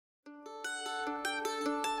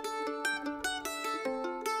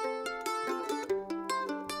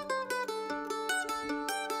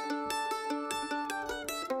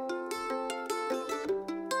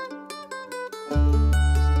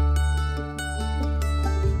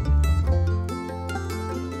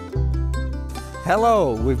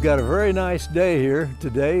Hello, we've got a very nice day here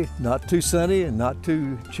today. Not too sunny and not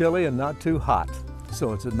too chilly and not too hot.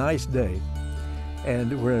 So it's a nice day.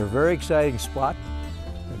 And we're in a very exciting spot,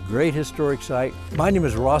 a great historic site. My name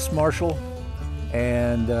is Ross Marshall,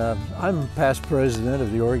 and I'm past president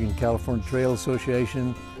of the Oregon-California Trail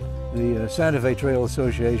Association, the Santa Fe Trail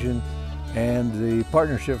Association, and the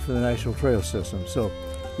Partnership for the National Trail System. So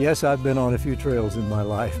yes, I've been on a few trails in my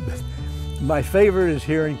life, but my favorite is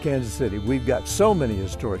here in Kansas City. We've got so many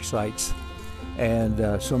historic sites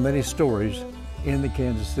and so many stories in the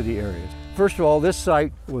Kansas City area. First of all, this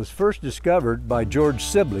site was first discovered by George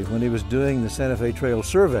Sibley when he was doing the Santa Fe Trail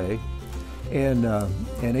Survey in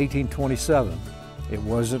 1827. It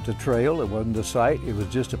wasn't a trail, it wasn't a site, it was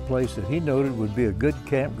just a place that he noted would be a good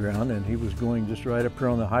campground, and he was going just right up here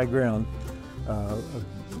on the high ground, a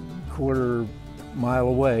quarter mile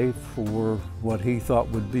away for what he thought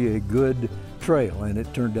would be a good trail, and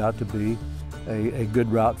it turned out to be a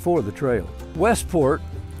good route for the trail. Westport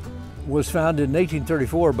was founded in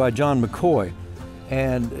 1834 by John McCoy,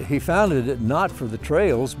 and he founded it not for the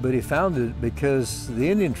trails, but he founded it because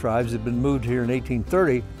the Indian tribes had been moved here in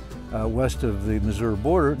 1830 west of the Missouri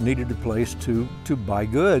border, needed a place to buy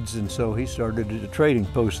goods, and so he started a trading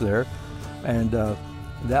post there, and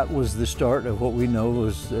that was the start of what we know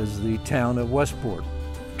as the town of Westport.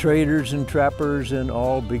 Traders and trappers and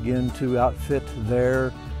all began to outfit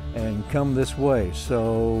there and come this way.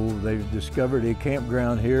 So they discovered a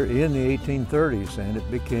campground here in the 1830s, and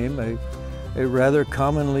it became a rather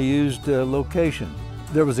commonly used location.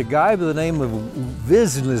 There was a guy by the name of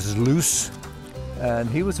Wisniewski, and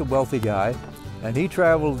he was a wealthy guy, and he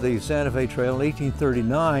traveled the Santa Fe Trail in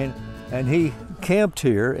 1839, and he camped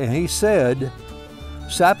here, and he said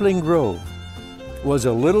Sapling Grove was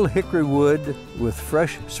a little hickory wood with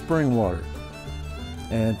fresh spring water.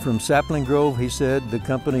 And from Sapling Grove, he said, the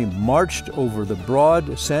company marched over the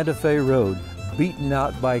broad Santa Fe Road, beaten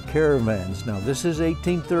out by caravans. Now this is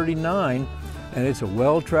 1839, and it's a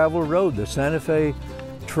well-traveled road. The Santa Fe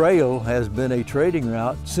Trail has been a trading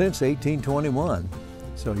route since 1821.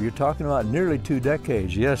 So you're talking about nearly 2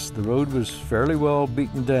 decades. Yes, the road was fairly well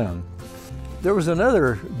beaten down. There was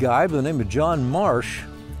another guy by the name of John Marsh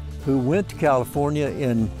who went to California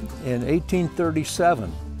in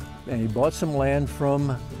 1837, and he bought some land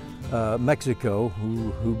from Mexico,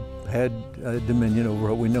 who had dominion over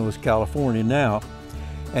what we know as California now.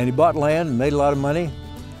 And he bought land and made a lot of money,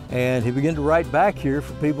 and he began to write back here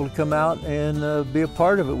for people to come out and be a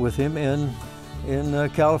part of it with him in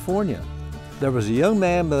California. There was a young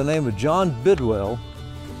man by the name of John Bidwell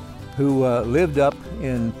who lived up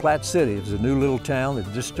in Platte City. It was a new little town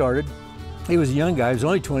that just started. He was a young guy, he was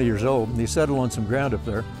only 20 years old, and he settled on some ground up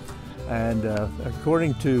there. And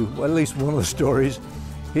according to, well, at least one of the stories,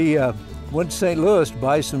 he went to St. Louis to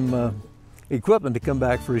buy some equipment to come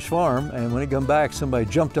back for his farm, and when he come back, somebody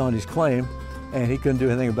jumped on his claim, and he couldn't do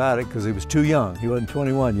anything about it because he was too young. He wasn't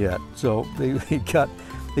 21 yet. So he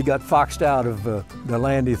got foxed out of the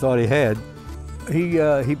land he thought he had. He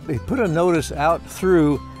put a notice out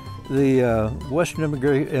through the Western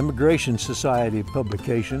Immigration Society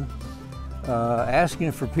publication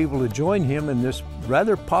asking for people to join him in this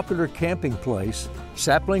rather popular camping place,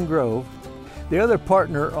 Sapling Grove. The other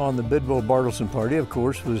partner on the Bidwell-Bartleson party, of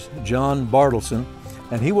course, was John Bartleson,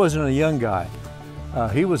 and he wasn't a young guy.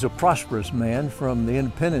 He was a prosperous man from the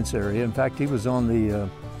Independence area. In fact, he was on the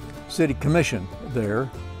city commission there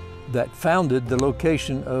that founded the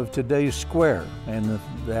location of today's square and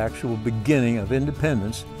the actual beginning of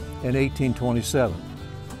independence in 1827.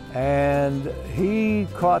 And he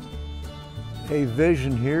caught a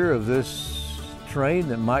vision here of this train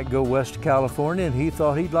that might go west to California, and he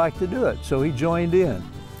thought he'd like to do it. So he joined in.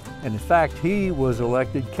 And in fact, he was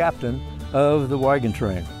elected captain of the wagon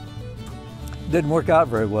train. Didn't work out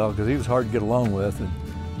very well because he was hard to get along with. And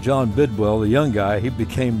John Bidwell, the young guy, he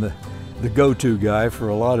became the go-to guy for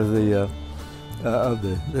a lot of the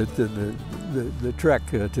trek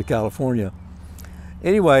to California.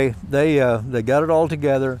 Anyway, they got it all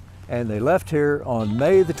together, and they left here on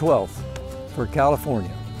May the 12th for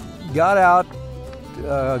California. Got out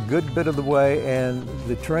a good bit of the way, and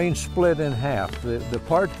the train split in half. The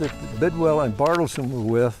part that Bidwell and Bartleson were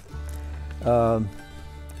with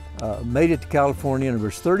made it to California, and there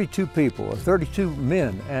was 32 people, 32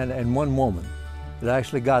 men and 1 woman that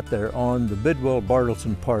actually got there on the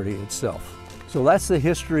Bidwell-Bartleson party itself. So that's the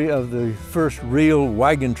history of the first real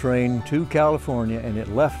wagon train to California, and it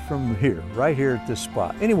left from here, right here at this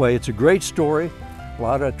spot. Anyway, it's a great story, a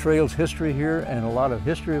lot of trails history here, and a lot of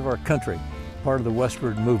history of our country, part of the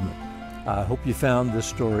westward movement. I hope you found this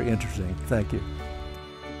story interesting. Thank you.